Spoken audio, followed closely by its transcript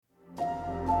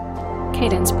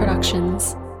Cadence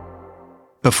Productions.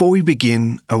 Before we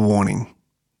begin, a warning.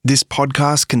 This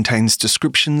podcast contains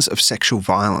descriptions of sexual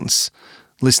violence.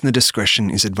 Listener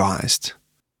discretion is advised.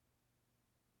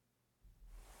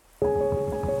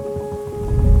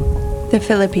 The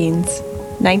Philippines,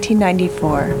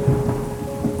 1994.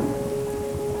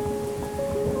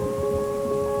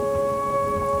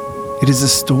 It is a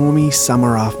stormy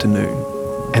summer afternoon.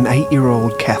 An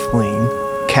 8-year-old Kathleen,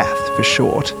 Kath for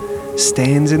short,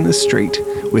 stands in the street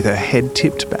with her head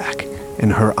tipped back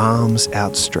and her arms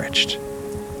outstretched.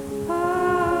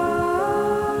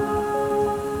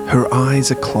 Her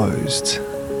eyes are closed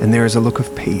and there is a look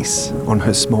of peace on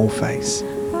her small face.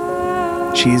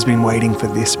 She has been waiting for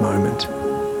this moment,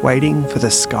 waiting for the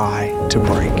sky to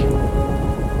break.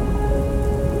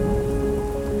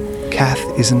 Kath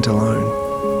isn't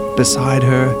alone. Beside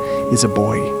her is a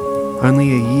boy,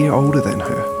 only a year older than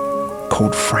her,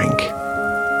 called Frank.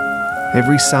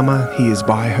 Every summer he is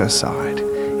by her side,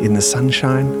 in the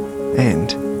sunshine and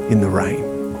in the rain.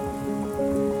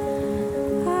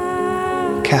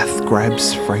 Kath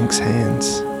grabs Frank's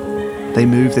hands. They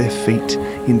move their feet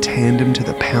in tandem to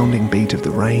the pounding beat of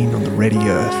the rain on the ready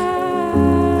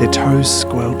earth. Their toes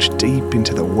squelch deep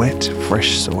into the wet,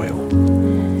 fresh soil.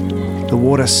 The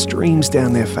water streams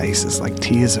down their faces like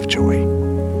tears of joy,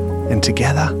 and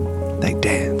together they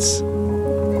dance.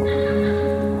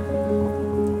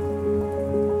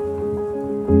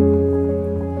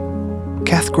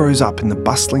 Kath grows up in the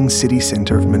bustling city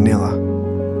centre of Manila,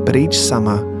 but each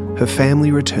summer her family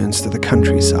returns to the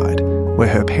countryside where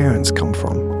her parents come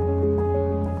from.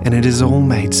 And it is all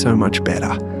made so much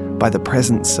better by the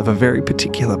presence of a very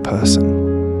particular person.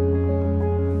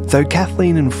 Though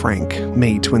Kathleen and Frank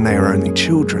meet when they are only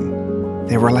children,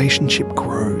 their relationship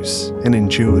grows and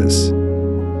endures.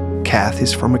 Kath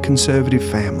is from a conservative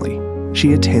family.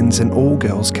 She attends an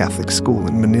all-girls Catholic school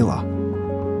in Manila.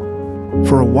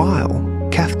 For a while,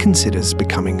 Kath considers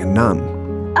becoming a nun.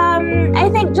 I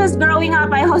think just growing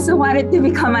up, I also wanted to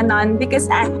become a nun because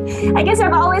I guess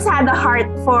I've always had a heart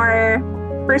for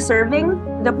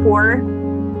serving the poor.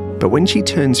 But when she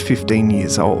turns 15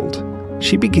 years old,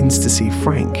 she begins to see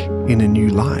Frank in a new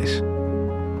light.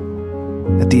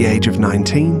 At the age of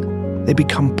 19, they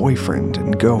become boyfriend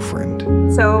and girlfriend.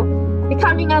 So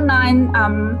becoming a nun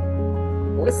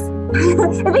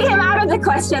it became out of the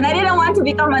question. I didn't want to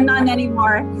become a nun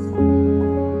anymore.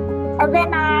 And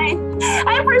then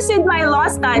I pursued my law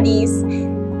studies.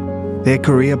 Their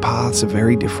career paths are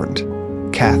very different.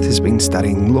 Kath has been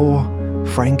studying law.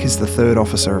 Frank is the third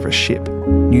officer of a ship,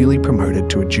 newly promoted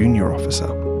to a junior officer.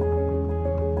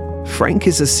 Frank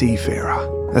is a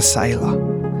seafarer, a sailor,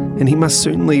 and he must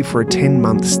soon leave for a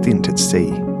 10-month stint at sea.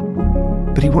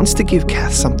 But he wants to give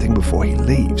Kath something before he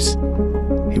leaves.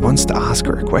 He wants to ask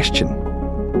her a question.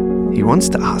 He wants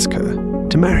to ask her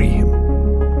to marry him.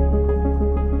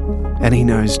 And he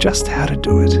knows just how to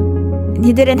do it.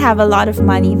 He didn't have a lot of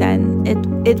money then.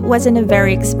 It wasn't a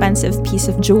very expensive piece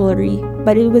of jewelry,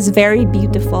 but it was very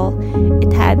beautiful.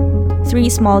 It had 3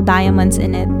 small diamonds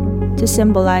in it to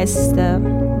symbolize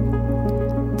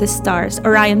the stars,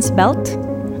 Orion's belt.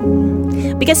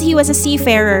 Because he was a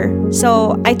seafarer,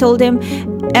 so I told him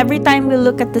every time we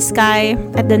look at the sky,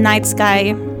 at the night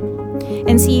sky,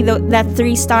 and see that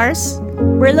 3 stars,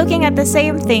 we're looking at the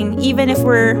same thing, even if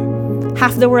we're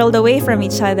half the world away from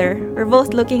each other. We're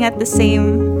both looking at the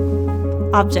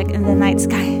same object in the night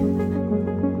sky.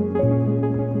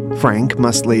 Frank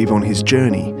must leave on his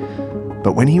journey,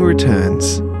 but when he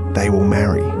returns, they will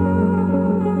marry.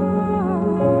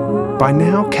 By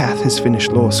now, Kath has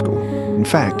finished law school. In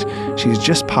fact, she has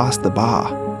just passed the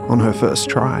bar on her first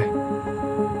try.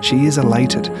 She is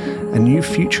elated. A new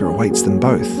future awaits them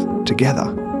both,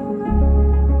 together.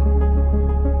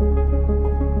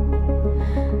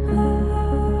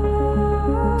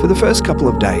 For the first couple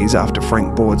of days after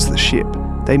Frank boards the ship,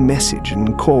 they message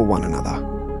and call one another.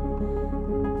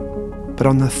 But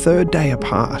on the 3rd day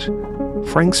apart,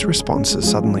 Frank's responses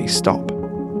suddenly stop.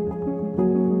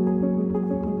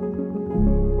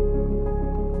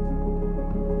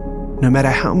 No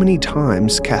matter how many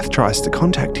times Kath tries to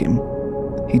contact him,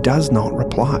 he does not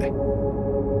reply.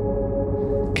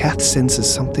 Kath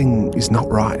senses something is not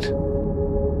right.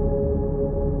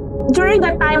 During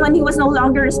that time when he was no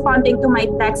longer responding to my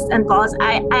texts and calls,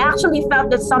 I actually felt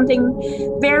that something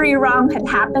very wrong had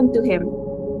happened to him.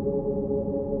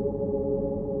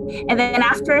 And then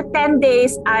after 10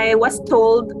 days, I was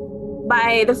told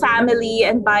by the family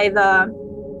and by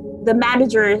the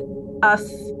manager of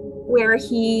where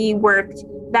he worked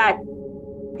that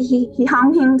he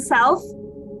hung himself.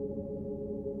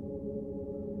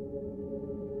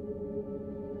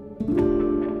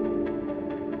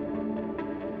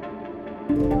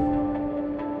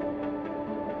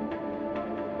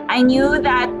 I knew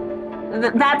that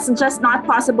that's just not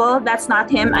possible. That's not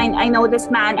him. I know this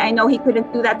man. I know he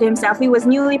couldn't do that to himself. He was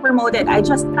newly promoted. I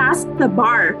just passed the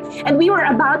bar and we were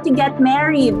about to get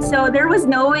married. So there was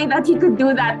no way that he could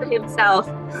do that to himself.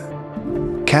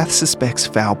 Kath suspects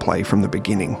foul play from the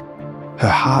beginning. Her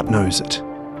heart knows it,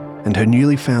 and her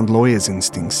newly found lawyer's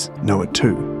instincts know it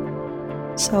too.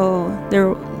 So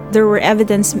there were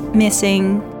evidence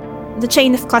missing. The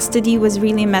chain of custody was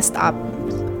really messed up.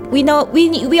 We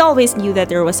always knew that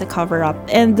there was a cover-up,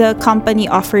 and the company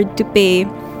offered to pay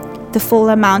the full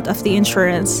amount of the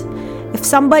insurance. If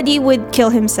somebody would kill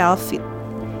himself,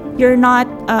 you're not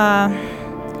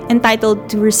entitled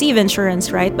to receive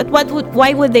insurance, right? But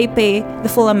why would they pay the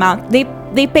full amount?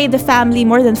 They paid the family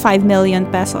more than 5 million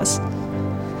pesos.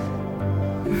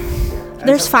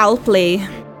 There's foul play.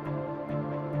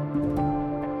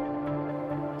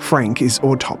 Frank is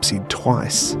autopsied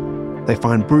twice. They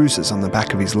find bruises on the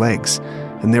back of his legs,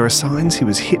 and there are signs he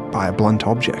was hit by a blunt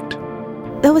object.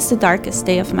 That was the darkest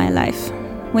day of my life.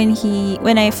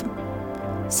 When I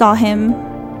saw him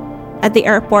at the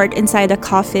airport inside a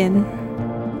coffin.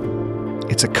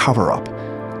 It's a cover-up.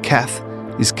 Kath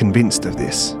is convinced of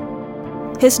this.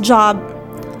 His job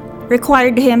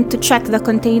required him to check the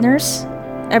containers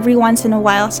every once in a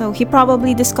while, so he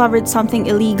probably discovered something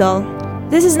illegal.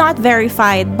 This is not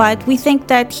verified, but we think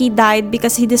that he died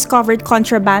because he discovered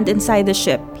contraband inside the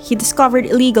ship. He discovered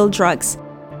illegal drugs.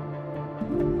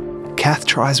 Kath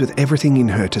tries with everything in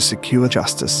her to secure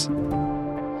justice.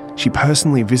 She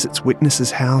personally visits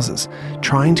witnesses' houses,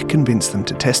 trying to convince them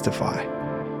to testify.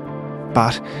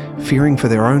 But, fearing for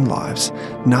their own lives,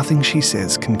 nothing she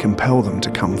says can compel them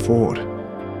to come forward.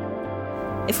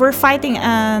 If we're fighting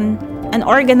an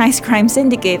organized crime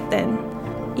syndicate, then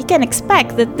you can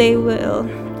expect that they will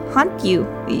hunt you.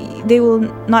 They will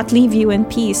not leave you in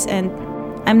peace, and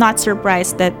I'm not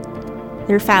surprised that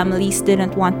their families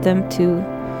didn't want them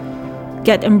to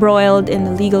get embroiled in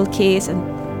a legal case, and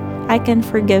I can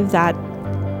forgive that.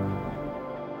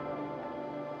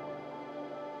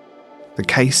 The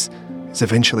case is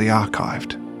eventually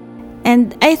archived.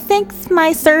 And I think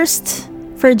my thirst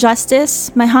for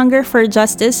justice, my hunger for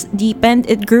justice deepened.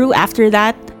 It grew after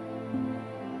that.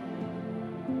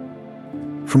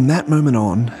 From that moment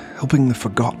on, helping the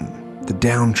forgotten, the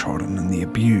downtrodden and the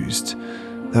abused,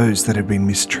 those that had been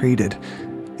mistreated,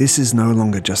 this is no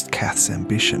longer just Kath's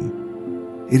ambition.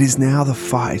 It is now the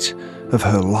fight of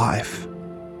her life.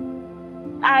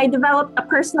 I developed a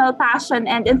personal passion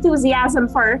and enthusiasm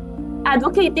for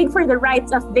advocating for the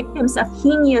rights of victims of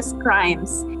heinous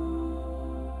crimes.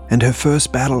 And her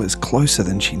first battle is closer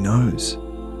than she knows.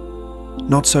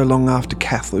 Not so long after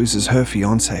Kath loses her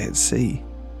fiancé at sea,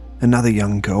 another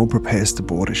young girl prepares to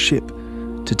board a ship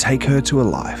to take her to a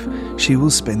life she will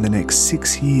spend the next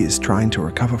 6 years trying to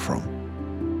recover from.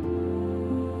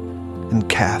 And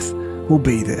Kath will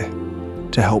be there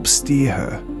to help steer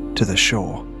her to the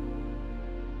shore.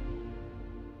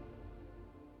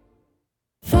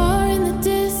 Far in the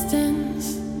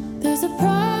distance, there's a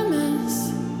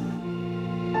promise.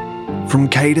 From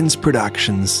Cadence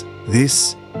Productions,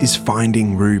 this is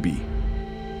Finding Ruby.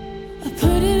 I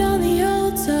put it on the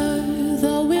altar,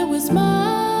 though it was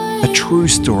mine. A true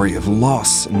story of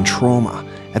loss and trauma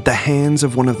at the hands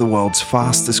of one of the world's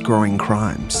fastest growing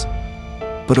crimes.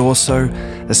 But also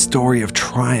a story of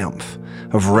triumph,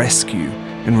 of rescue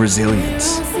and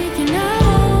resilience.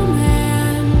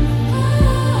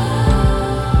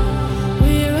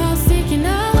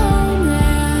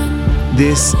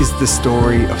 This is the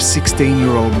story of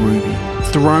 16-year-old Ruby,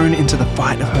 thrown into the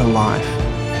fight of her life,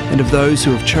 and of those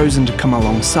who have chosen to come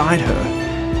alongside her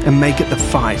and make it the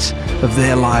fight of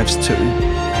their lives too.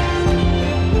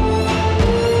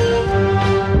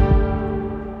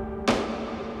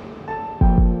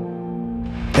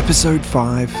 Episode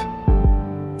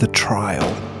 5, The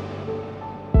Trial.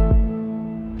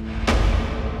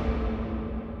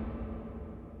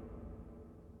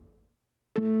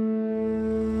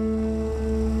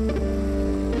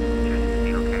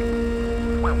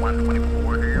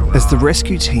 As the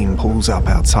rescue team pulls up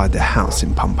outside their house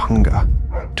in Pampanga,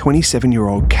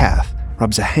 27-year-old Kath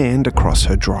rubs a hand across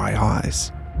her dry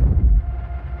eyes.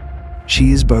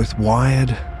 She is both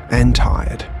wired and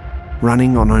tired,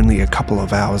 running on only a couple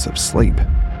of hours of sleep.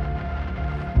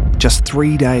 Just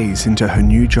 3 days into her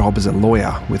new job as a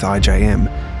lawyer with IJM,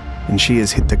 and she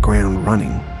has hit the ground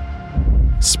running,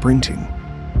 sprinting.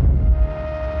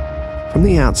 From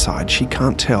the outside, she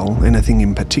can't tell anything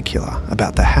in particular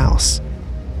about the house.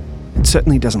 It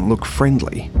certainly doesn't look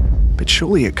friendly, but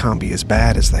surely it can't be as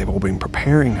bad as they've all been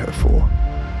preparing her for.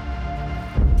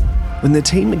 When the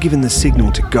team are given the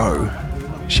signal to go,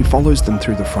 she follows them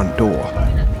through the front door.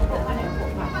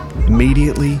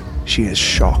 Immediately, she is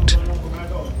shocked.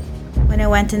 When I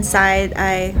went inside,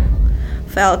 I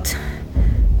felt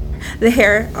the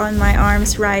hair on my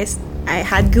arms rise. I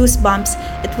had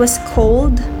goosebumps. It was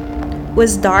cold,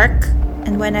 was dark,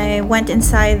 and when I went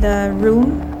inside the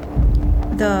room,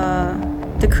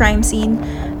 the crime scene,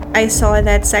 I saw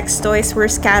that sex toys were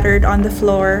scattered on the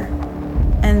floor,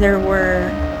 and there were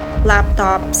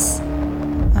laptops,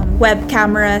 web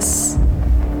cameras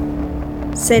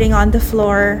sitting on the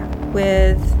floor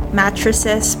with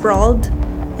mattresses sprawled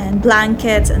and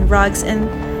blankets and rugs, and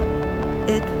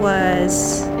it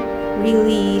was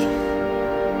really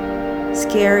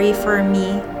scary for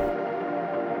me.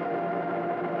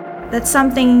 That's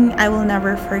something I will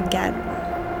never forget.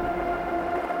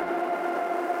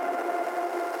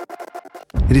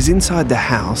 It is inside the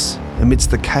house,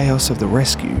 amidst the chaos of the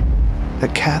rescue,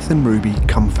 that Kath and Ruby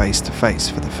come face to face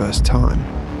for the first time.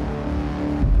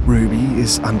 Ruby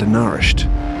is undernourished.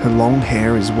 Her long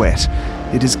hair is wet.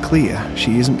 It is clear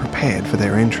she isn't prepared for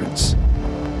their entrance.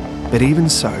 But even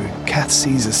so, Kath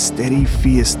sees a steady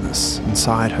fierceness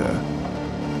inside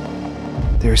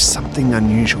her. There is something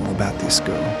unusual about this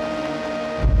girl.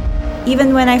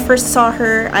 Even when I first saw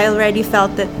her, I already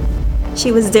felt that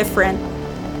she was different.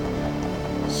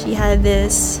 She had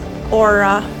this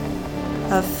aura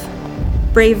of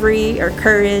bravery or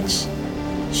courage.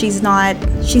 She's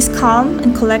calm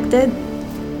and collected.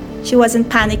 She wasn't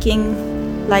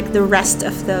panicking like the rest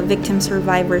of the victim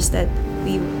survivors that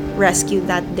we rescued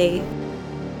that day.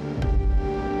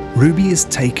 Ruby is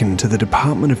taken to the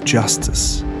Department of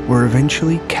Justice, where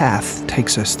eventually Kath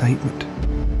takes her statement.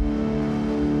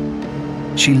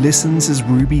 She listens as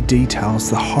Ruby details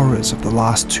the horrors of the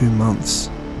last 2 months.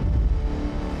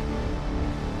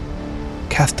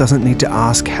 Kath doesn't need to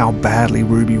ask how badly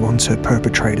Ruby wants her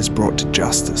perpetrators brought to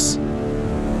justice.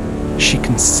 She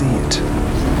can see it.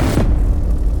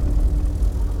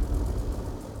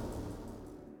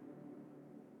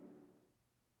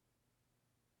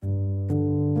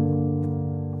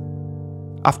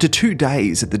 After 2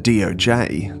 days at the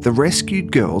DOJ, the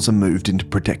rescued girls are moved into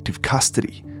protective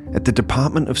custody at the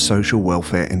Department of Social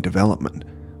Welfare and Development,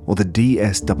 or the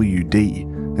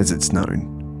DSWD as it's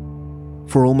known.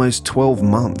 For almost 12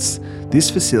 months, this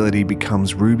facility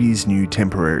becomes Ruby's new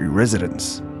temporary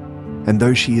residence. And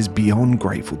though she is beyond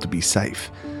grateful to be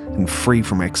safe and free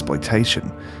from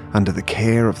exploitation under the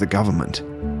care of the government,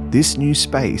 this new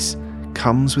space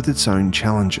comes with its own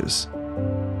challenges.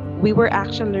 We were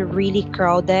actually really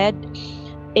crowded.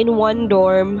 In one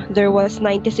dorm, there was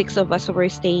 96 of us who were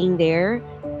staying there.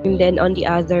 And then on the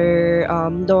other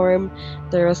dorm,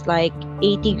 there was like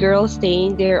 80 girls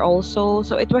staying there also.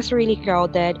 So it was really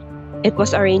crowded. It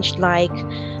was arranged like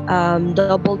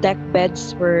double-deck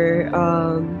beds were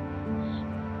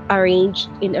arranged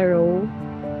in a row.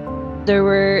 There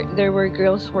were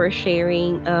girls who were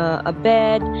sharing a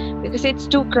bed because it's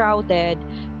too crowded.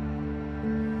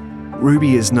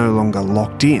 Ruby is no longer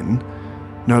locked in,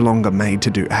 no longer made to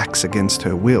do acts against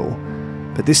her will,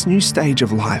 but this new stage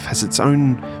of life has its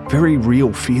own very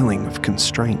real feeling of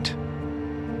constraint.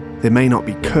 There may not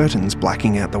be curtains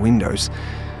blacking out the windows,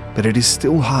 but it is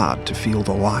still hard to feel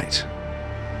the light.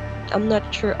 I'm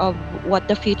not sure of what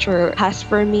the future has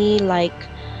for me. Like,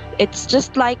 it's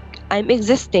just like I'm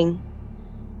existing.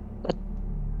 But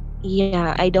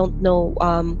yeah, I don't know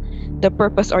the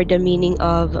purpose or the meaning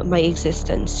of my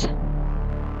existence.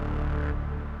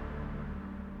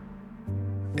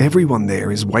 Everyone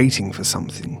there is waiting for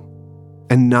something,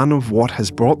 and none of what has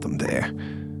brought them there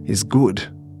is good.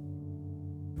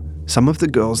 Some of the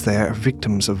girls there are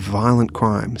victims of violent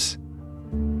crimes.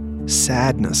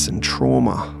 Sadness and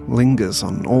trauma lingers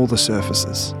on all the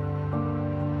surfaces.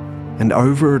 And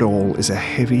over it all is a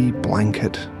heavy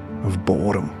blanket of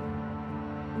boredom.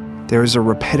 There is a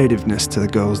repetitiveness to the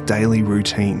girls' daily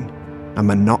routine, a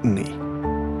monotony.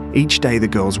 Each day the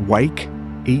girls wake,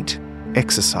 eat,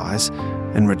 exercise,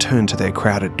 and return to their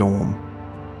crowded dorm.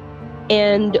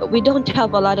 And we don't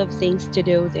have a lot of things to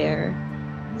do there.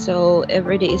 So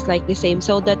every day is like the same.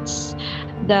 So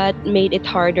that made it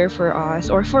harder for us,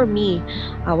 or for me.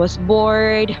 I was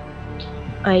bored.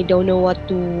 I don't know what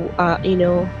to,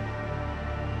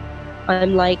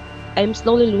 I'm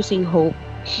slowly losing hope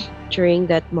during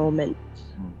that moment.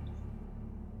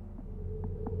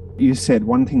 You said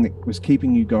one thing that was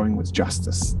keeping you going was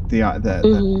justice, the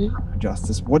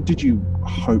justice. What did you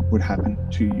hope would happen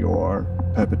to your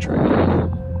perpetrator?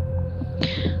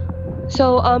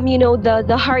 So,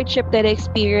 the hardship that I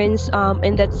experienced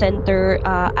in that center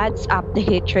adds up the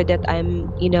hatred that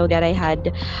that I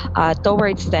had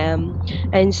towards them.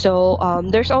 And so,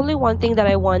 there's only one thing that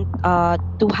I want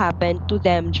to happen to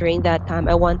them during that time.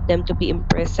 I want them to be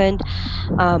imprisoned.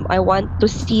 I want to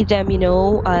see them,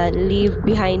 live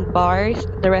behind bars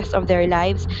the rest of their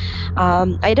lives.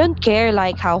 I don't care,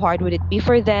 like, how hard would it be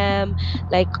for them,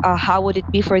 like, how would it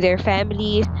be for their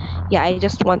families. Yeah, I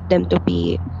just want them to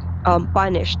be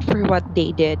punished for what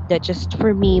they did, not just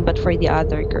for me, but for the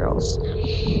other girls.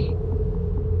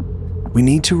 We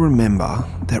need to remember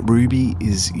that Ruby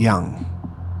is young.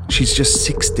 She's just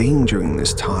 16 during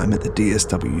this time at the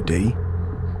DSWD.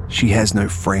 She has no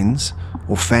friends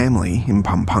or family in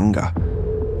Pampanga.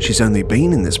 She's only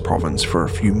been in this province for a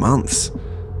few months,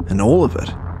 and all of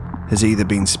it has either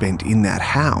been spent in that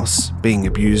house being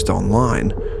abused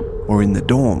online or in the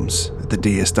dorms at the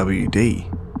DSWD.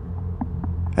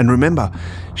 And remember,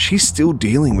 she's still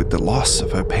dealing with the loss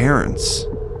of her parents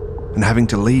and having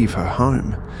to leave her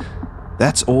home.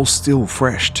 That's all still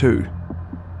fresh too.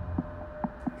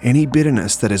 Any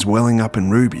bitterness that is welling up in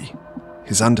Ruby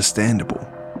is understandable.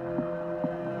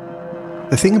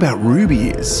 The thing about Ruby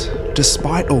is,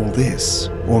 despite all this,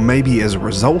 or maybe as a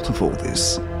result of all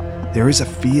this, there is a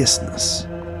fierceness,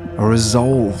 a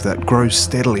resolve that grows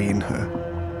steadily in her.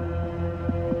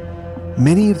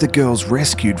 Many of the girls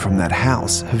rescued from that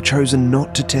house have chosen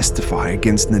not to testify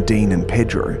against Nadine and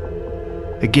Pedro.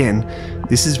 Again,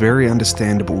 this is very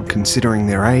understandable considering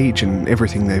their age and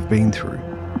everything they've been through.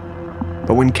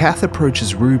 But when Kath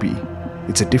approaches Ruby,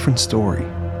 it's a different story.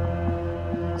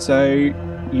 So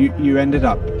you ended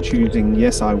up choosing,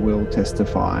 yes, I will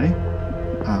testify.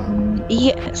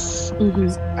 Yes.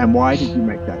 Mm-hmm. And why did you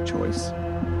make that choice?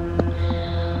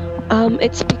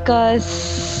 It's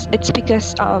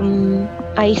because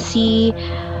I see,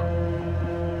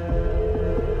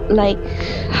 like,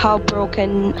 how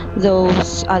broken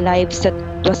those lives that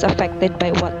was affected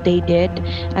by what they did,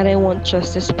 and I want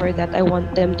justice for that. I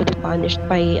want them to be punished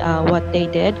by what they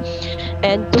did.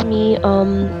 And to me,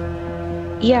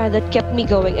 that kept me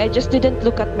going. I just didn't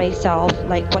look at myself,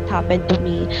 like what happened to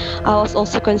me. I was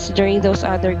also considering those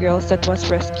other girls that was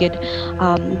rescued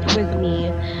with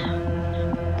me.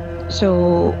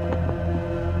 So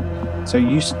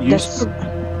you sort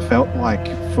of felt like,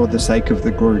 for the sake of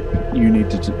the group, you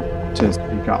needed to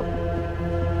speak up.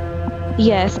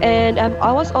 Yes, and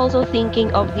I was also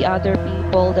thinking of the other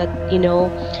people that,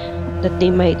 that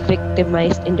they might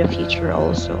victimize in the future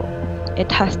also. It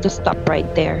has to stop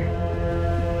right there.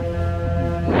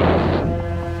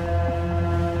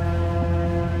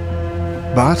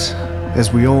 But,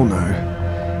 as we all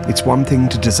know, it's one thing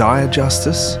to desire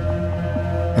justice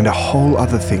and a whole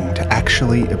other thing to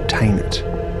actually obtain it.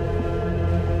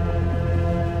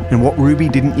 And what Ruby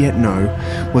didn't yet know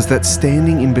was that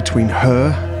standing in between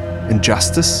her and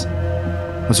justice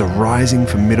was a rising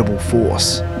formidable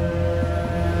force,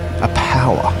 a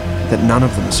power that none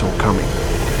of them saw coming.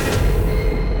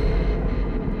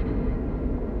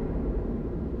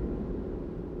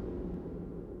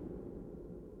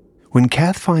 When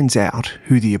Kath finds out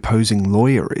who the opposing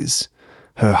lawyer is,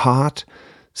 her heart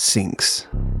sinks.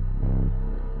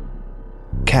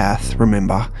 Kath,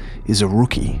 remember, is a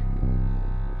rookie.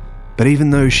 But even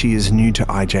though she is new to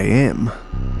IJM,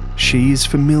 she is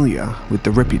familiar with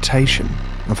the reputation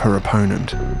of her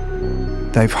opponent.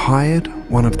 They've hired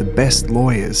one of the best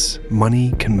lawyers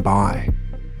money can buy.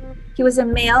 He was a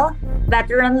male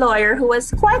veteran lawyer who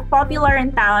was quite popular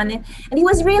in town, and he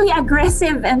was really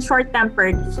aggressive and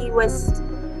short-tempered. He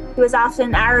was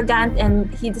often arrogant,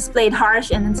 and he displayed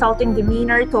harsh and insulting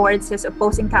demeanor towards his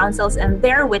opposing counsels and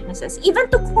their witnesses, even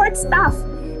to court staff.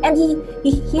 And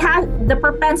he had the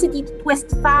propensity to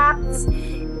twist facts,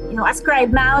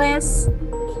 ascribe malice,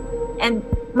 and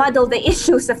muddle the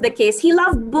issues of the case. He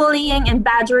loved bullying and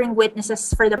badgering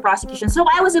witnesses for the prosecution, so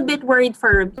I was a bit worried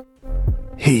for Ruby.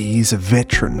 He is a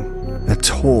veteran, a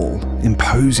tall,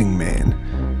 imposing man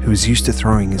who is used to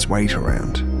throwing his weight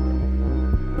around.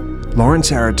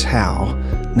 Lawrence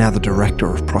Aratao, now the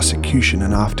Director of Prosecution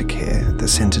and Aftercare at the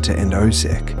Centre to End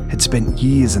OSEC, had spent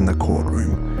years in the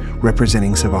courtroom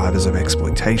representing survivors of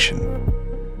exploitation.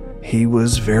 He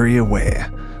was very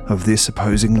aware of this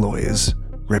opposing lawyer's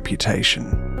reputation.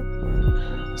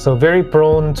 So very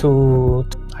prone to,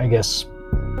 I guess,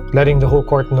 letting the whole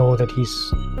court know that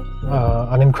he's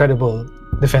an incredible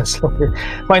defense lawyer,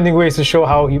 finding ways to show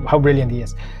how brilliant he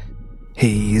is.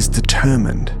 He is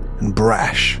determined and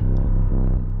brash.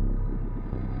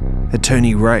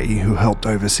 Attorney Ray, who helped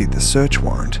oversee the search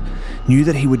warrant, knew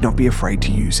that he would not be afraid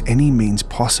to use any means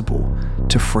possible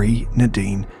to free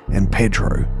Nadine and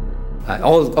Pedro.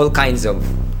 all kinds of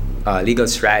legal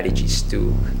strategies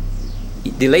to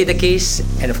delay the case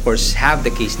and, of course, have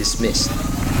the case dismissed.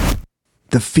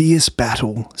 The fierce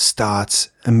battle starts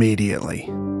immediately.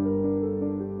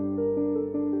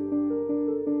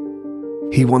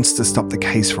 He wants to stop the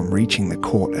case from reaching the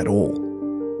court at all.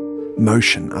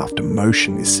 Motion after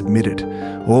motion is submitted.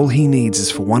 All he needs is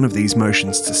for one of these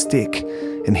motions to stick,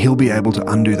 and he'll be able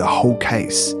to undo the whole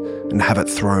case and have it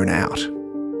thrown out.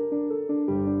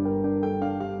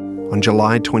 On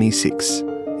July 26,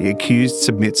 the accused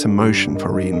submits a motion for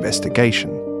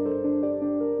reinvestigation.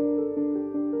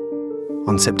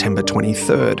 On September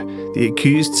 23rd, the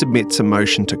accused submits a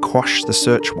motion to quash the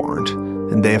search warrant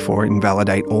and therefore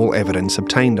invalidate all evidence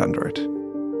obtained under it.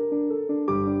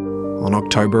 On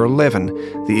October 11,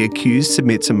 the accused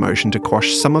submits a motion to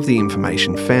quash some of the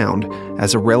information found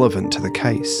as irrelevant to the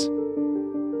case.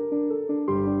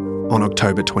 On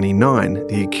October 29,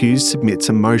 the accused submits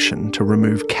a motion to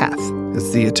remove Kath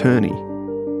as the attorney.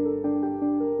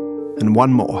 And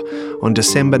one more. On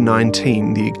December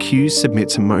 19, the accused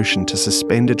submits a motion to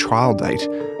suspend a trial date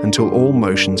until all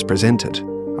motions presented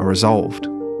are resolved.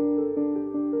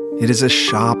 It is a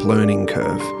sharp learning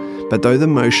curve, but though the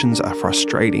motions are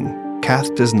frustrating,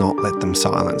 Kath does not let them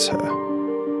silence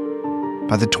her.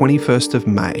 By the 21st of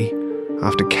May,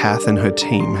 after Kath and her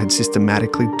team had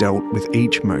systematically dealt with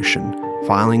each motion,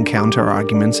 filing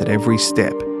counter-arguments at every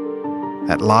step,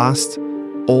 at last,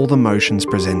 all the motions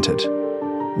presented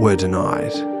were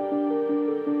denied.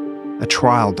 A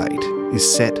trial date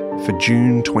is set for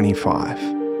June 25,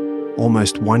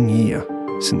 almost 1 year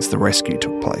since the rescue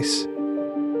took place.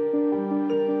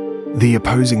 The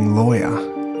opposing lawyer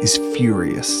is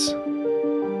furious.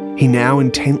 He now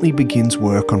intently begins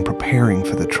work on preparing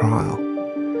for the trial.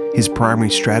 His primary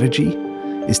strategy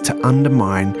is to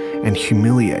undermine and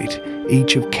humiliate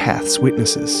each of Kath's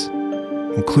witnesses,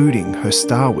 including her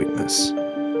star witness,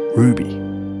 Ruby.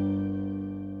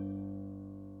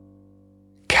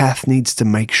 Kath needs to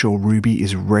make sure Ruby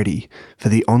is ready for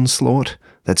the onslaught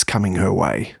that's coming her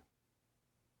way.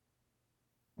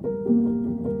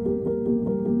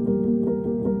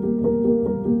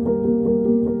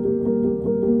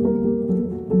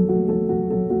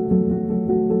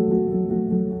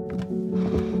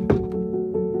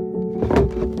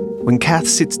 When Kath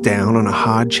sits down on a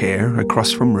hard chair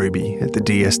across from Ruby at the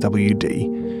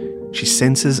DSWD, she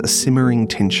senses a simmering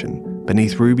tension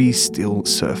beneath Ruby's still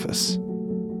surface.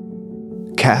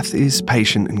 Kath is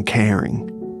patient and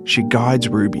caring. She guides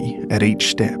Ruby at each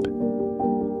step.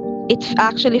 It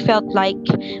actually felt like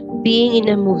being in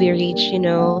a movie reach, you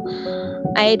know.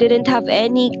 I didn't have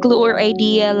any clue or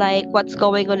idea like what's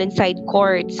going on inside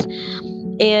courts.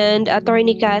 And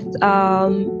Attorney Kath,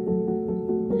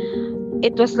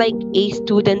 it was like a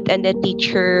student and a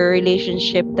teacher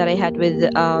relationship that I had with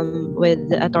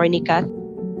Attorney Kath.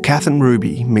 Kath and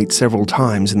Ruby meet several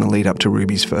times in the lead up to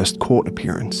Ruby's first court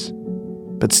appearance.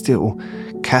 But still,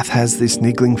 Kath has this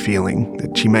niggling feeling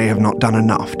that she may have not done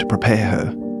enough to prepare her.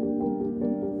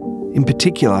 In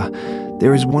particular,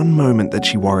 there is one moment that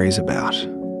she worries about.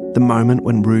 The moment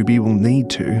when Ruby will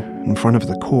need to, in front of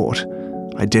the court,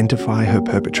 identify her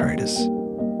perpetrators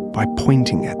by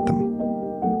pointing at them,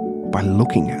 by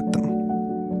looking at them.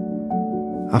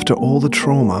 After all the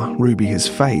trauma Ruby has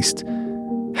faced,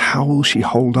 how will she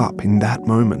hold up in that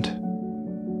moment?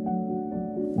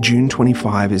 June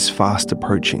 25 is fast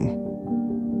approaching.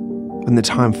 When the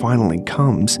time finally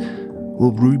comes,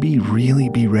 will Ruby really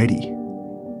be ready?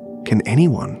 Can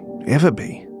anyone ever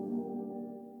be?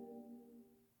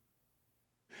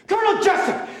 Colonel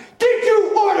Jessup, did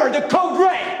you order the code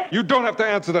red? You don't have to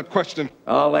answer that question.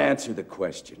 I'll answer the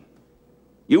question.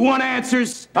 You want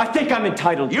answers? I think I'm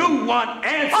entitled. You want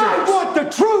answers? I want the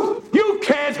truth! You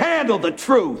can't handle the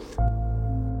truth!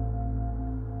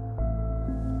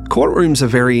 Courtrooms are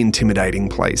very intimidating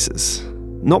places.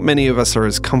 Not many of us are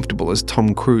as comfortable as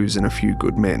Tom Cruise in A Few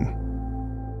Good Men.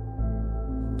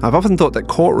 I've often thought that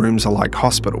courtrooms are like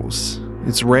hospitals.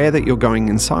 It's rare that you're going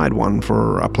inside one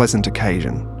for a pleasant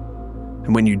occasion.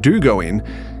 And when you do go in,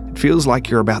 it feels like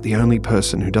you're about the only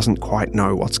person who doesn't quite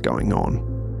know what's going on.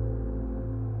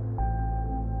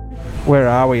 Where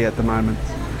are we at the moment?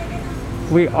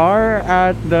 We are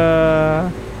at the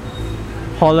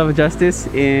Hall of Justice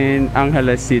in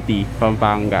Angeles City,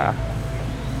 Pampanga.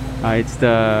 It's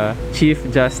the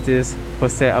Chief Justice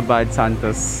Jose Abad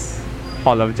Santos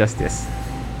Hall of Justice.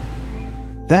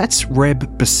 That's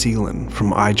Reb Basilan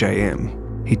from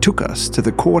IJM. He took us to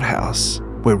the courthouse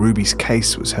where Ruby's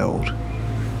case was held.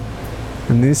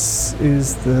 And this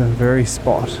is the very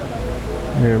spot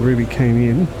where Ruby came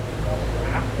in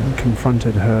and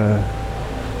confronted her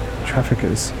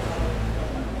traffickers.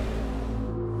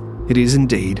 It is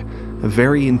indeed a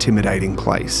very intimidating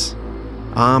place.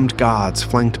 Armed guards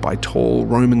flanked by tall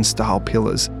Roman-style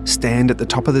pillars stand at the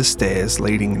top of the stairs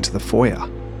leading into the foyer.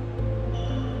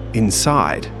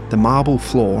 Inside, the marble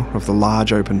floor of the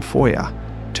large open foyer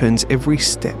turns every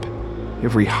step,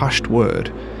 every hushed word,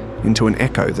 into an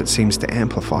echo that seems to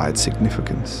amplify its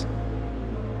significance.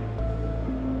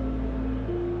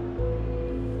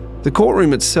 The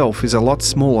courtroom itself is a lot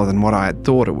smaller than what I had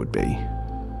thought it would be.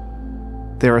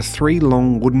 There are 3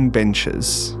 long wooden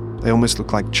benches, they almost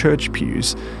look like church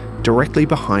pews, directly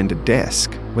behind a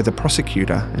desk where the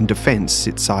prosecutor and defence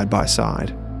sit side by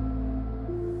side.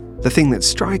 The thing that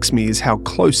strikes me is how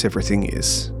close everything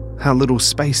is, how little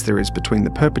space there is between the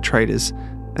perpetrators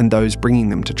and those bringing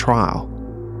them to trial.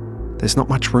 There's not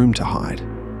much room to hide.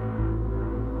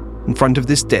 In front of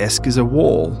this desk is a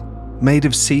wall made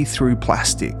of see-through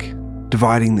plastic,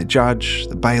 dividing the judge,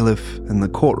 the bailiff, and the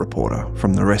court reporter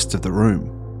from the rest of the room.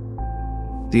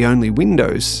 The only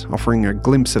windows offering a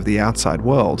glimpse of the outside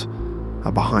world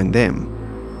are behind them.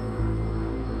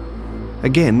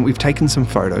 Again, we've taken some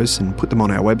photos and put them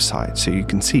on our website so you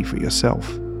can see for yourself.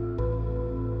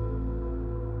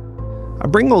 I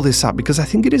bring all this up because I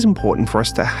think it is important for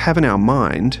us to have in our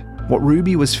mind what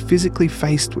Ruby was physically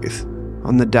faced with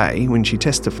on the day when she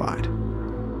testified.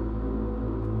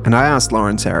 And I asked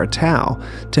Lawrence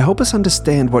Aratao to help us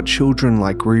understand what children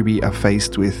like Ruby are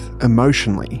faced with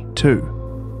emotionally too.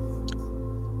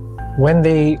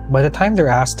 By the time they're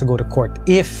asked to go to court,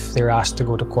 if they're asked to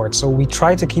go to court, so we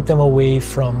try to keep them away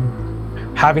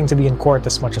from having to be in court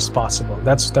as much as possible.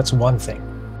 That's one thing.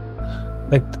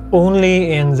 Like,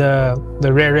 only in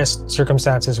the rarest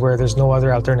circumstances where there's no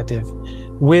other alternative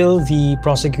will the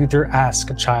prosecutor ask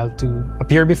a child to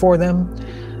appear before them.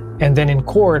 And then in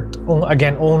court,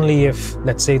 again, only if,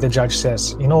 let's say, the judge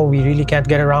says, we really can't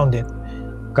get around it,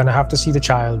 gonna have to see the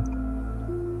child.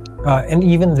 And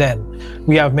even then,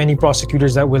 we have many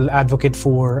prosecutors that will advocate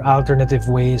for alternative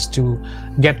ways to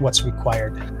get what's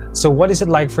required. So what is it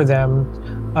like for them?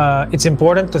 It's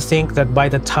important to think that by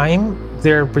the time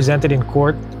they're presented in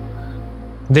court,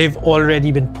 they've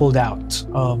already been pulled out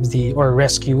of or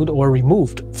rescued or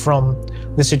removed from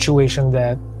the situation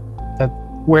that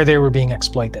where they were being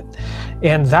exploited.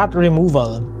 And that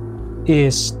removal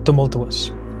is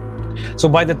tumultuous. So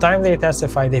by the time they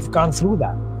testify, they've gone through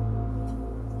that.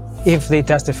 If they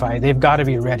testify, they've got to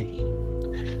be ready.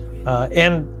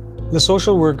 And the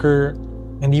social worker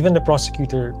and even the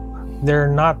prosecutor,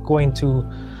 they're not going to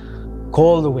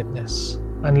call the witness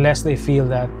unless they feel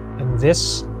that in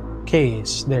this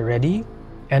case, they're ready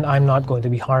and I'm not going to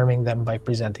be harming them by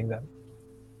presenting them.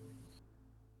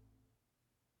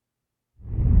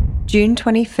 June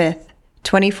 25th,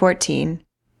 2014,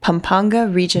 Pampanga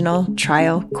Regional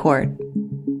Trial Court.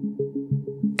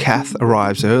 Kath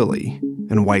arrives early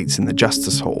and waits in the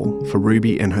justice hall for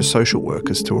Ruby and her social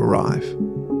workers to arrive.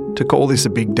 To call this a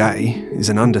big day is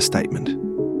an understatement.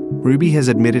 Ruby has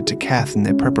admitted to Kath in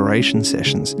their preparation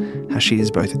sessions how she is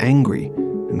both angry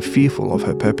and fearful of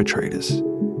her perpetrators.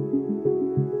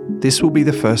 This will be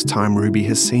the first time Ruby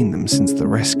has seen them since the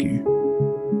rescue.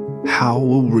 How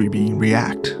will Ruby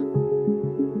react?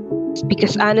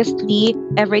 Because honestly,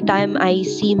 every time I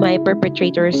see my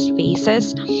perpetrators'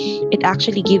 faces, it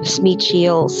actually gives me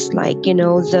chills. Like,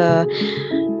 the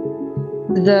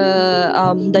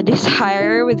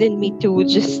desire within me to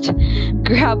just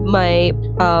grab my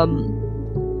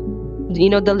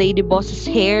the lady boss's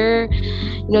hair.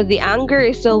 The anger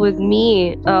is still with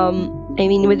me.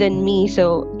 Within me.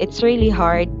 So it's really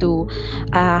hard to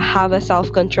have a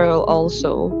self-control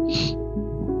also.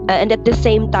 And at the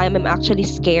same time, I'm actually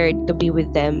scared to be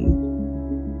with them.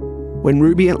 When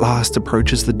Ruby at last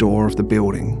approaches the door of the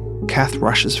building, Kath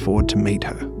rushes forward to meet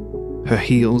her, her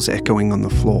heels echoing on the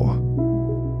floor.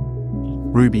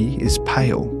 Ruby is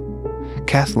pale.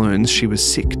 Kath learns she was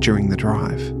sick during the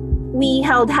drive. We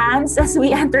held hands as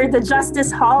we entered the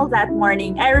justice hall that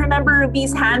morning. I remember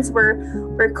Ruby's hands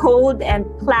were cold and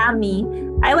clammy.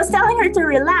 I was telling her to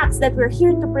relax, that we're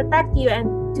here to protect you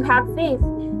and to have faith.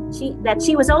 That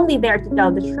she was only there to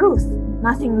tell the truth.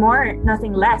 Nothing more,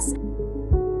 nothing less.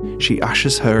 She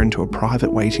ushers her into a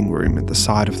private waiting room at the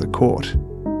side of the court.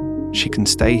 She can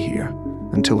stay here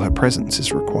until her presence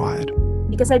is required.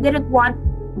 Because I didn't want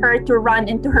her to run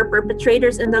into her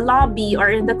perpetrators in the lobby or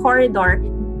in the corridor.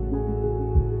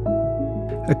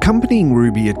 Accompanying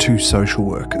Ruby are 2 social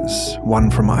workers, one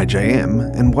from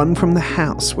IJM and one from the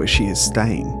house where she is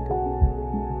staying.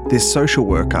 This social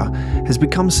worker has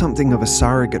become something of a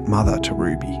surrogate mother to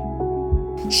Ruby.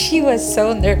 She was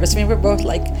so nervous. We were both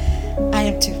like, I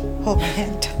am to hold my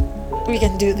hand. We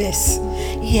can do this.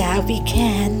 Yeah, we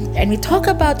can. And we talk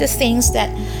about the things that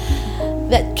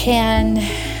that can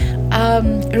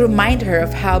remind her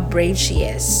of how brave she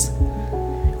is,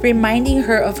 reminding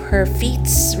her of her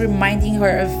feats, reminding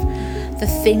her of the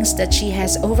things that she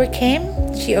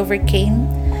overcame.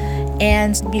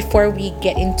 And before we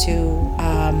get into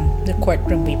the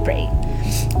courtroom, we pray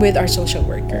with our social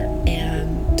worker.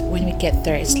 And when we get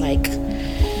there, it's like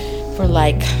we're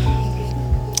like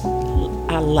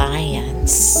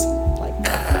lions.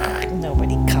 Like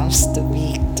nobody comes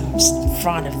in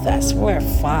front of us. We're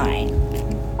fine.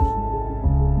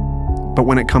 But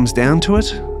when it comes down to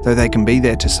it, though they can be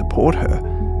there to support her,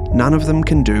 none of them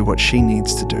can do what she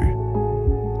needs to do.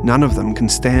 None of them can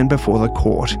stand before the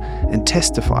court and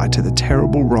testify to the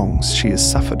terrible wrongs she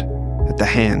has suffered at the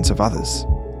hands of others.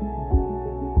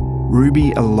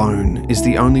 Ruby alone is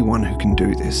the only one who can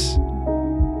do this.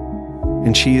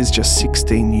 And she is just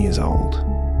 16 years old.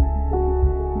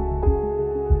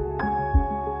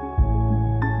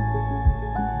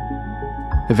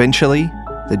 Eventually,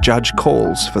 the judge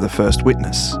calls for the first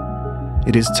witness.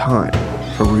 It is time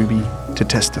for Ruby to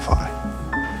testify.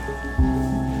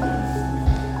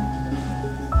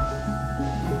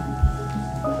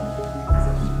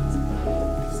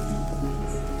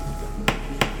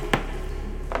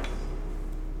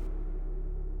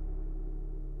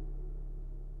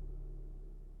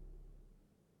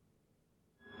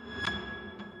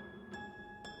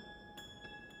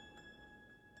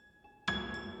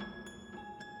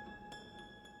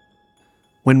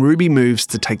 When Ruby moves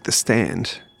to take the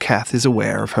stand, Kath is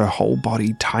aware of her whole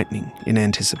body tightening in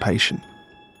anticipation.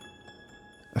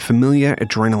 A familiar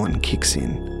adrenaline kicks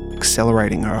in,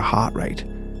 accelerating her heart rate,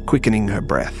 quickening her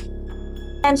breath.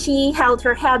 And she held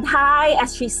her head high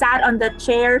as she sat on the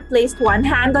chair, placed one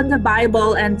hand on the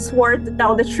Bible, and swore to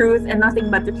tell the truth and nothing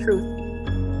but the truth.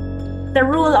 The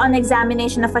rule on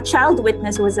examination of a child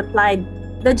witness was applied.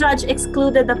 The judge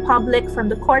excluded the public from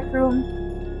the courtroom.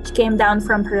 She came down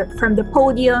from the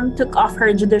podium, took off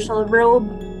her judicial robe,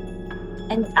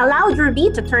 and allowed Ruby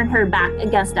to turn her back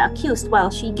against the accused while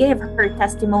she gave her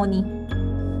testimony.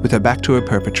 With her back to her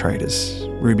perpetrators,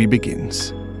 Ruby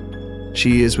begins.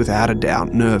 She is without a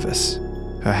doubt nervous.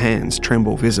 Her hands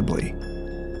tremble visibly.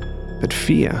 But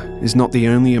fear is not the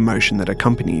only emotion that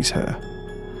accompanies her.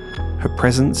 Her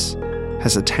presence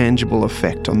has a tangible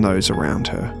effect on those around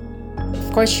her.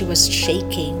 Of course, she was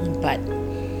shaking, but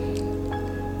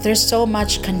there's so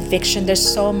much conviction, there's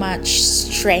so much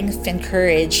strength and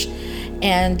courage,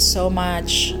 and so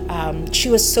much, she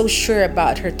was so sure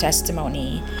about her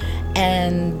testimony.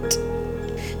 And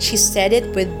she said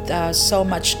it with so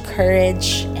much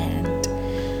courage, and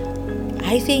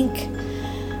I think,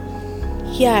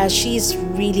 she's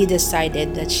really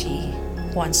decided that she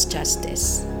wants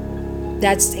justice.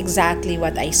 That's exactly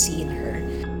what I see in her.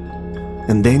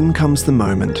 And then comes the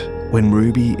moment when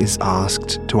Ruby is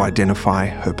asked to identify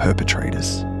her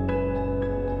perpetrators.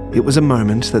 It was a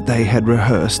moment that they had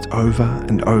rehearsed over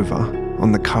and over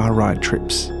on the car ride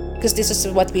trips. Because this is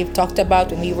what we've talked about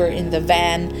when we were in the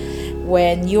van,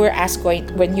 when you're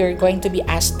going to be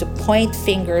asked to point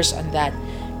fingers on that,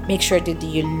 make sure that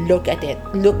you look at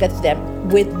them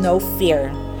with no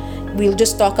fear. We'll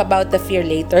just talk about the fear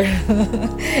later.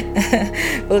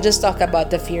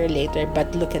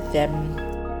 But look at them.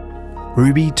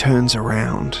 Ruby turns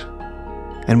around,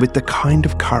 and with the kind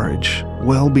of courage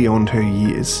well beyond her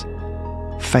years,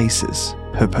 faces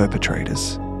her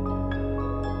perpetrators.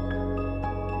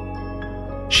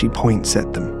 She points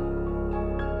at them.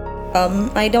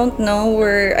 I don't know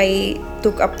where I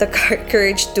took up the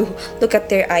courage to look at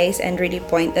their eyes and really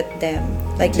point at them.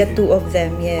 Like the two of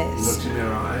them, yes. You looked in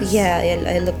their eyes? Yeah,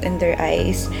 I looked in their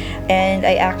eyes. And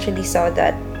I actually saw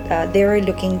that they were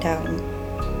looking down.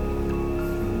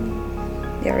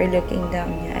 They were looking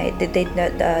down. Yeah, they did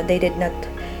not,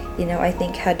 I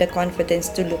think had the confidence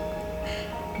to look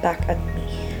back at me.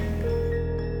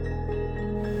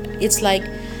 It's like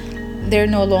they're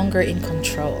no longer in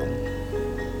control.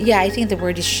 Yeah, I think the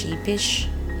word is sheepish.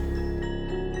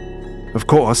 Of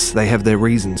course, they have their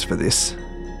reasons for this.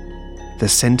 The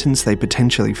sentence they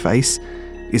potentially face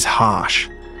is harsh,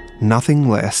 nothing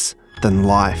less than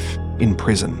life in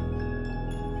prison.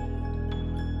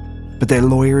 But their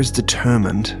lawyer is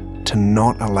determined to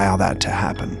not allow that to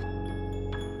happen.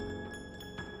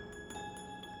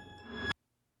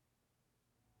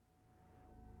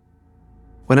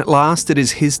 When at last it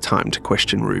is his time to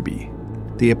question Ruby,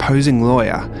 the opposing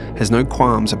lawyer has no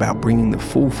qualms about bringing the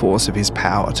full force of his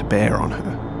power to bear on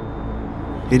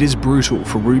her. It is brutal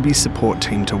for Ruby's support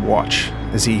team to watch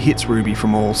as he hits Ruby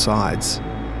from all sides.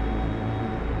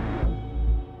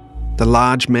 The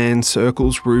large man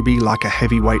circles Ruby like a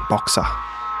heavyweight boxer.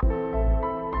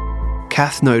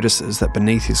 Kath notices that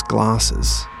beneath his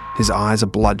glasses, his eyes are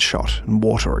bloodshot and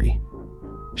watery.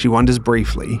 She wonders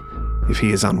briefly if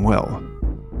he is unwell.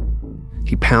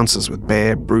 He pounces with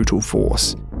bare, brutal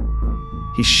force.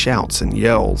 He shouts and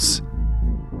yells.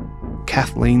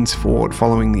 Kath leans forward,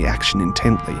 following the action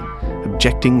intently,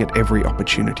 objecting at every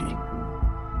opportunity.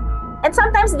 And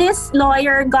sometimes this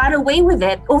lawyer got away with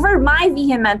it over my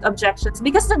vehement objections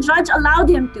because the judge allowed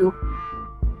him to.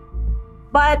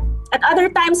 But at other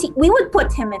times, we would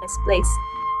put him in his place.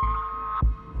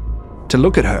 To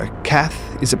look at her,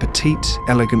 Kath is a petite,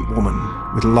 elegant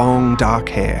woman with long, dark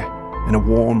hair and a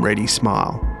warm, ready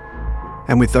smile.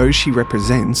 And with those she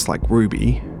represents, like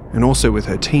Ruby, and also with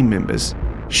her team members,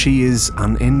 she is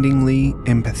unendingly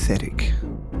empathetic.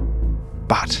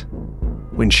 But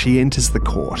when she enters the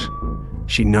court,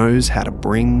 she knows how to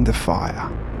bring the fire.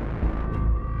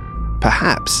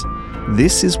 Perhaps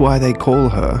this is why they call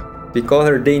her... We call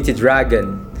her Dainty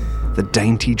Dragon. The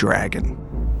Dainty Dragon.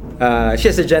 She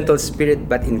has a gentle spirit,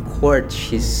 but in court,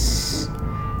 she's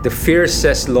the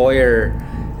fiercest lawyer,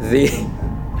 the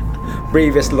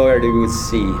bravest lawyer that we would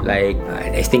see. Like,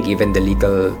 I think even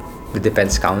the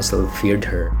defense counsel feared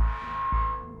her.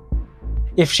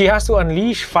 If she has to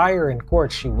unleash fire in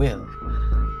court, she will.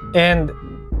 And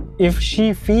if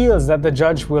she feels that the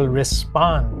judge will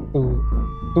respond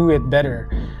to do it better,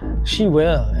 she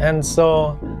will. And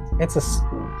so it's a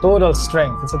total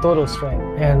strength. It's a total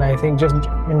strength. And I think just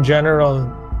in general,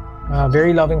 a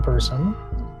very loving person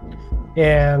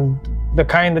and the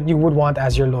kind that you would want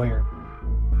as your lawyer.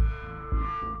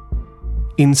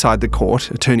 Inside the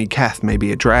court, Attorney Kath may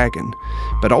be a dragon,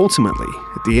 but ultimately,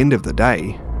 at the end of the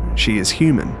day, she is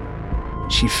human.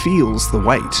 She feels the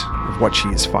weight of what she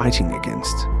is fighting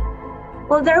against.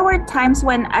 Well, there were times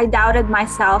when I doubted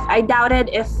myself. I doubted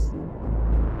if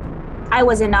I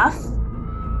was enough.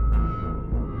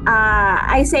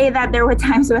 I say that there were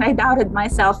times when I doubted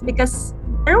myself because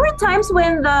there were times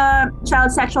when the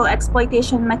child sexual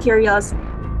exploitation materials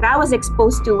that I was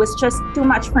exposed to was just too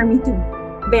much for me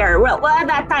to bear. Well, at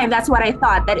that time, that's what I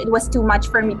thought, that it was too much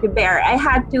for me to bear. I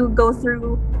had to go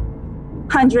through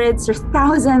hundreds or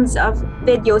thousands of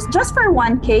videos just for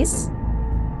one case.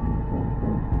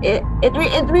 It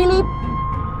really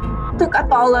took a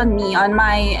toll on me, on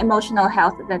my emotional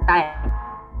health at that time.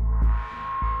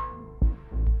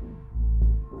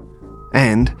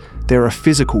 And there are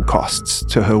physical costs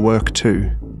to her work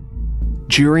too.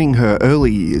 During her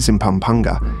early years in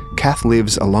Pampanga, Kath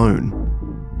lives alone,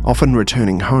 often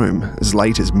returning home as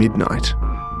late as midnight,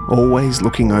 always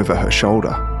looking over her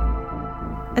shoulder.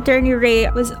 Attorney Ray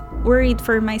was worried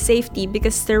for my safety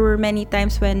because there were many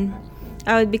times when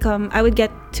I would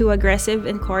get too aggressive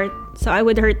in court. So I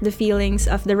would hurt the feelings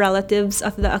of the relatives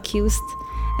of the accused.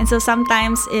 And so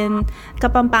sometimes in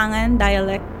Kapampangan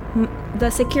dialect, the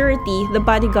security, the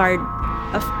bodyguard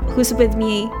of who's with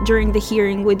me during the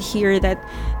hearing would hear that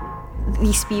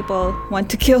these people want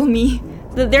to kill me.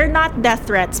 So they're not death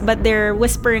threats, but they're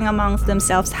whispering amongst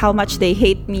themselves how much they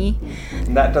hate me.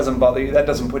 And that doesn't bother you? That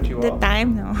doesn't put you off? At the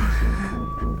time, no.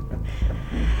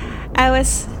 I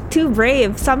was too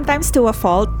brave, sometimes to a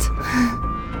fault.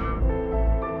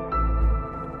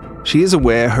 She is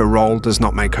aware her role does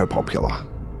not make her popular.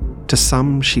 To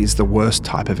some, she is the worst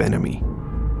type of enemy.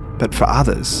 But for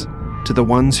others, to the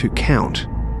ones who count,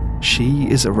 she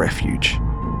is a refuge.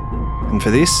 And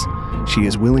for this, she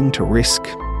is willing to risk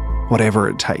whatever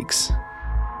it takes.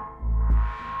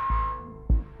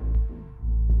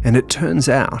 And it turns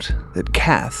out that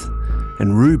Kath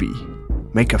and Ruby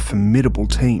make a formidable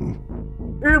team.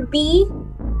 Ruby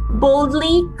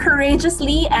boldly,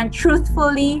 courageously, and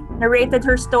truthfully narrated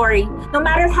her story. No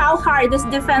matter how hard this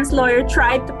defense lawyer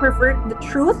tried to pervert the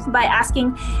truth by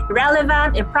asking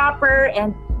irrelevant, improper,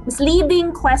 and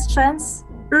misleading questions,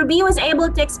 Ruby was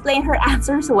able to explain her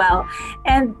answers well.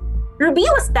 And Ruby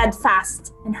was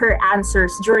steadfast in her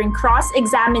answers during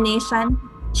cross-examination.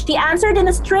 She answered in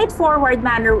a straightforward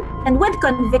manner and with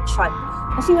conviction.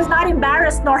 And she was not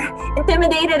embarrassed nor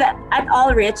intimidated at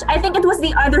all, Rich. I think it was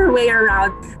the other way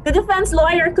around. The defense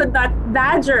lawyer could not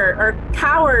badger or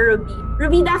cower Ruby.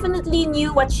 Ruby definitely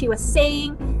knew what she was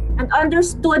saying and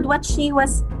understood what she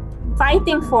was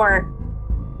fighting for.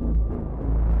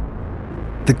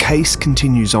 The case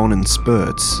continues on in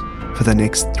spurts for the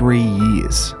next 3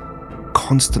 years,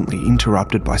 constantly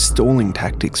interrupted by stalling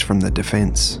tactics from the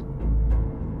defense.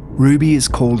 Ruby is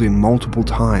called in multiple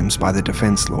times by the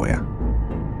defense lawyer.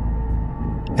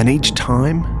 And each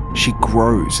time, she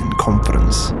grows in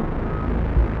confidence.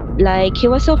 Like, he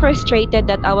was so frustrated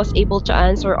that I was able to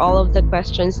answer all of the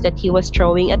questions that he was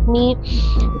throwing at me,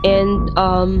 and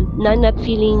not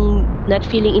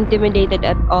feeling intimidated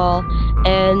at all.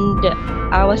 And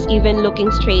I was even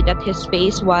looking straight at his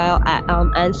face while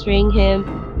answering him.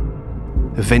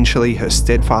 Eventually, her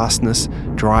steadfastness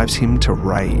drives him to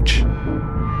rage.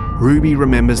 Ruby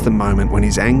remembers the moment when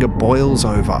his anger boils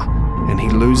over and he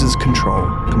loses control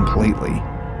completely.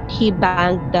 He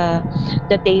banged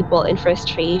the table in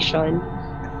frustration.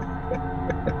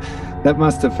 That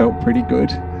must have felt pretty good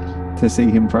to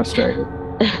see him frustrated.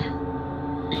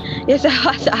 Yes,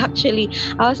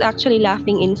 I was actually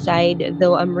laughing inside,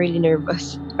 though I'm really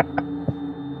nervous.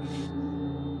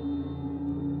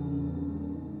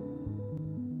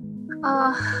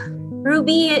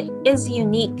 Ruby is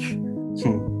unique.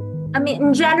 I mean,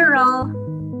 in general,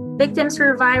 victim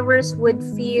survivors would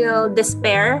feel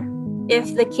despair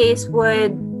if the case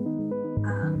would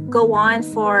go on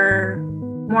for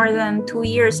more than 2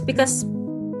 years, because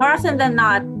more often than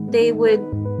not, they would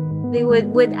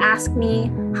ask me,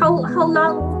 how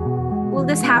long will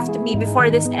this have to be before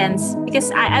this ends?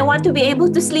 Because I want to be able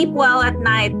to sleep well at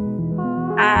night.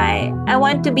 I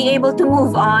want to be able to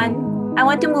move on. I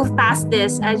want to move past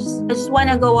this. I just want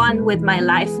to go on with my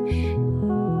life.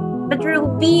 But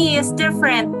Ruby is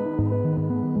different.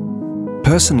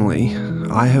 Personally,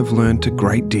 I have learnt a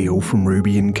great deal from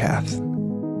Ruby and Kath.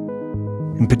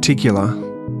 In particular,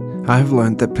 I have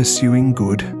learnt that pursuing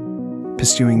good,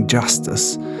 pursuing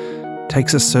justice,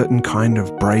 takes a certain kind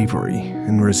of bravery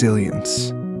and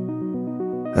resilience.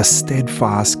 A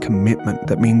steadfast commitment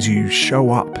that means you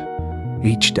show up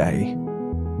each day,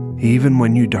 even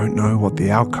when you don't know what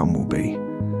the outcome will be,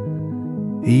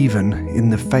 even in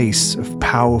the face of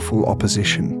powerful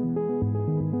opposition.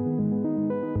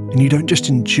 And you don't just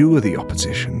endure the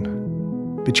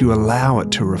opposition, but you allow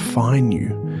it to refine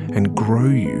you and grow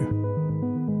you.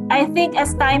 I think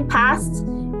as time passed,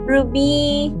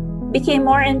 Ruby became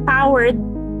more empowered.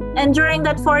 And during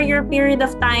that 4-year period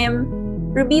of time,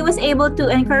 Ruby was able to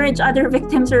encourage other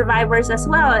victim survivors as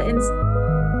well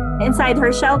inside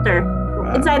her shelter,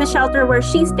 inside the shelter where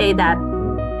she stayed at.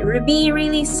 Ruby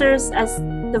really serves as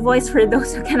the voice for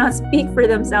those who cannot speak for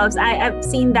themselves. I've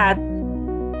seen that.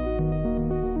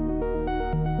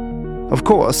 Of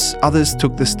course, others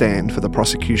took the stand for the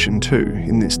prosecution too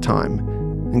in this time,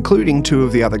 including 2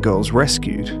 of the other girls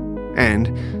rescued,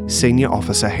 and Senior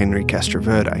Officer Henry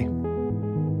Castroverde.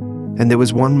 And there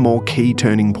was one more key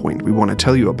turning point we want to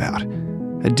tell you about.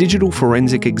 A digital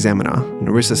forensic examiner,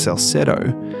 Narissa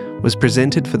Salcedo, was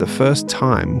presented for the first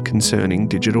time concerning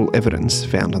digital evidence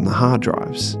found on the hard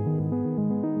drives.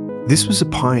 This was a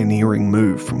pioneering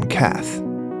move from Kath.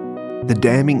 The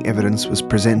damning evidence was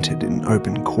presented in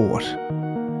open court,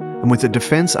 and with the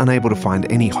defence unable to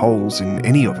find any holes in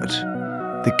any of it,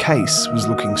 the case was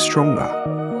looking stronger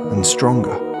and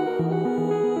stronger.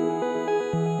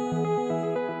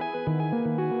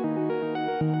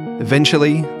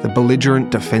 Eventually, the belligerent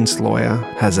defence lawyer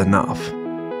has enough.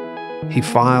 He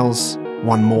files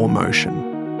one more motion.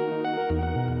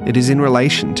 It is in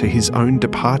relation to his own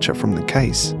departure from the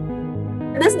case.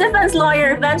 This defense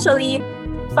lawyer eventually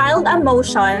filed a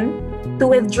motion to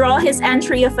withdraw his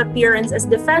entry of appearance as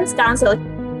defense counsel.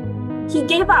 He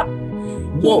gave up.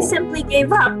 He simply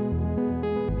gave up.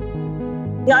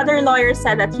 The other lawyer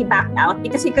said that he backed out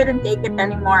because he couldn't take it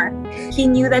anymore. He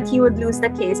knew that he would lose the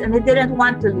case and he didn't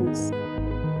want to lose.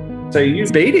 So you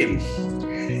beat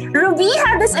him? Ruby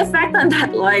had this effect on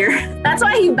that lawyer. That's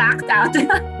why he backed out.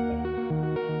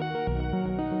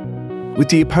 With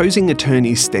the opposing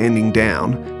attorneys standing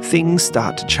down, things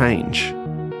start to change.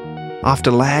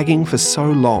 After lagging for so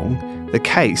long, the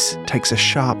case takes a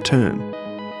sharp turn.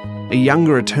 A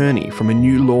younger attorney from a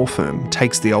new law firm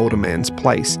takes the older man's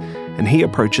place, and he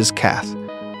approaches Kath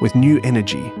with new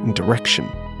energy and direction.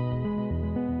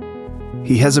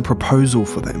 He has a proposal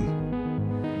for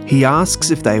them. He asks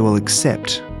if they will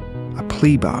accept a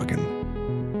plea bargain.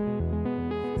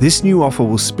 This new offer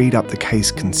will speed up the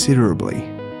case considerably,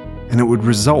 and it would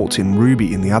result in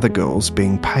Ruby and the other girls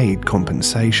being paid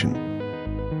compensation.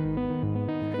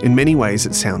 In many ways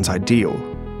it sounds ideal,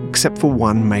 except for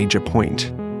one major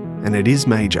point, and it is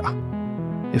major.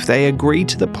 If they agree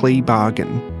to the plea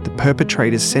bargain, the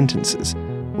perpetrator's sentences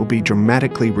will be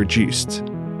dramatically reduced,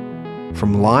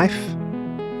 from life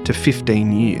to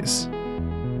 15 years.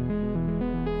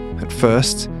 At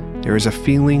first, there is a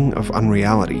feeling of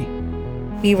unreality.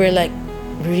 We were like,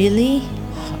 really?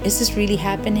 Is this really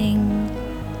happening?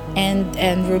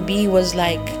 And Ruby was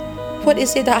like, what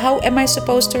is it? How am I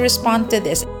supposed to respond to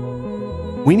this?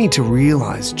 We need to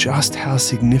realise just how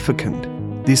significant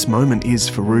this moment is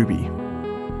for Ruby.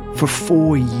 For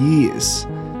 4 years,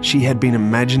 she had been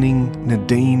imagining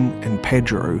Nadine and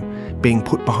Pedro being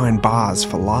put behind bars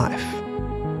for life.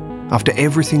 After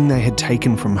everything they had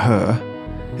taken from her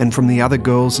and from the other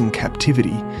girls in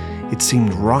captivity, it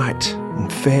seemed right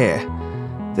and fair.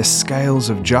 The scales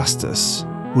of justice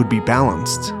would be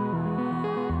balanced.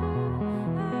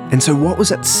 And so what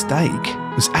was at stake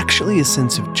was actually a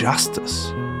sense of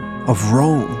justice, of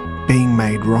wrong being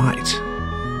made right.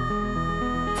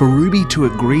 For Ruby to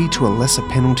agree to a lesser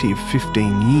penalty of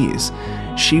 15 years,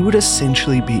 she would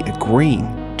essentially be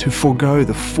agreeing to forego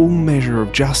the full measure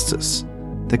of justice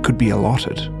that could be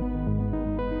allotted.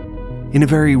 In a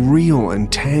very real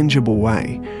and tangible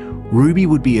way, Ruby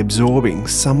would be absorbing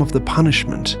some of the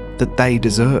punishment that they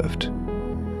deserved.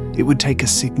 It would take a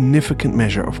significant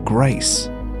measure of grace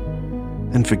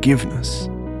and forgiveness.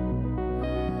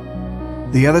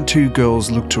 The other two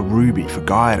girls looked to Ruby for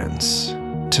guidance,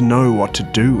 to know what to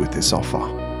do with this offer.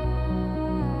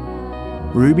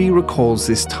 Ruby recalls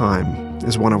this time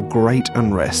as one of great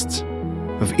unrest,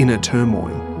 of inner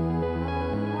turmoil.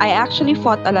 I actually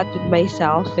fought a lot with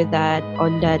myself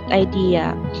on that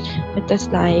idea. It was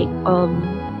like,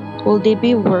 will they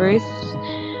be worth,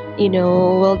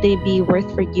 will they be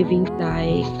worth forgiving?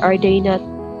 Like, are they not,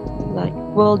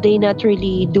 will they not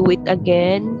really do it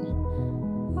again?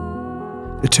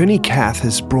 Attorney Kath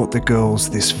has brought the girls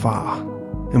this far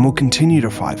and will continue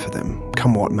to fight for them,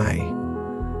 come what may.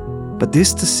 But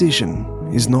this decision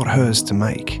is not hers to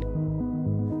make.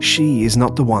 She is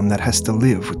not the one that has to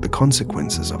live with the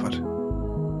consequences of it.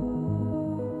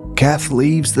 Kath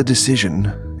leaves the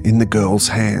decision in the girls'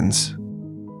 hands.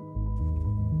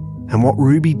 And what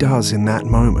Ruby does in that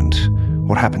moment,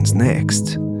 what happens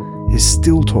next, is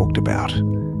still talked about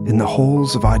in the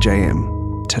halls of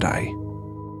IJM today.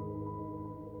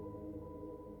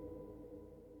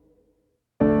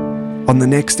 On the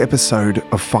next episode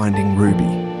of Finding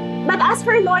Ruby. But as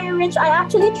for Lawyer Ridge, I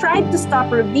actually tried to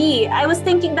stop Ruby. I was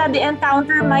thinking that the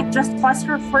encounter might just cause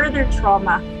her further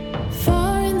trauma.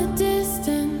 Far in the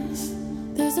distance,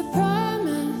 there's a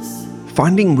promise.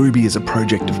 Finding Ruby is a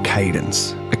project of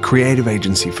Cadence, a creative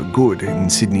agency for good in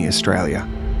Sydney, Australia.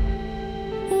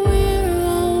 We're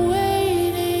all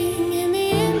waiting in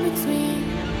the in-between.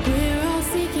 We're all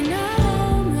seeking our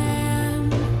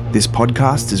homeland. This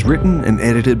podcast is written and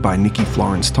edited by Nikki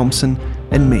Florence Thompson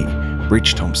and me,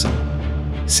 Rich Thompson.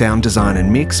 Sound design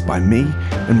and mix by me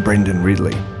and Brendan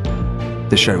Ridley.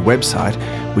 The show website,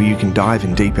 where you can dive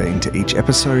in deeper into each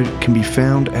episode, can be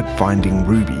found at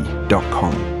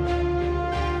findingruby.com.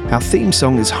 Our theme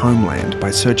song is Homeland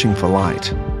by Searching for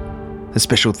Light. A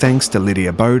special thanks to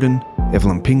Lydia Bowden,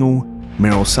 Evelyn Pingle,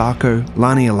 Meryl Sarko,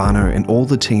 Lani Alano and all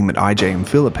the team at IJM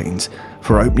Philippines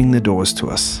for opening the doors to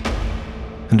us.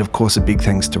 And of course a big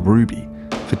thanks to Ruby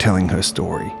for telling her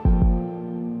story.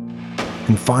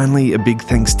 And finally, a big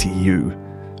thanks to you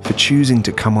for choosing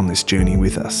to come on this journey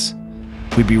with us.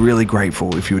 We'd be really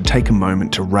grateful if you would take a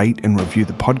moment to rate and review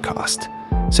the podcast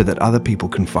so that other people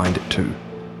can find it too.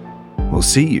 We'll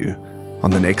see you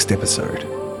on the next episode.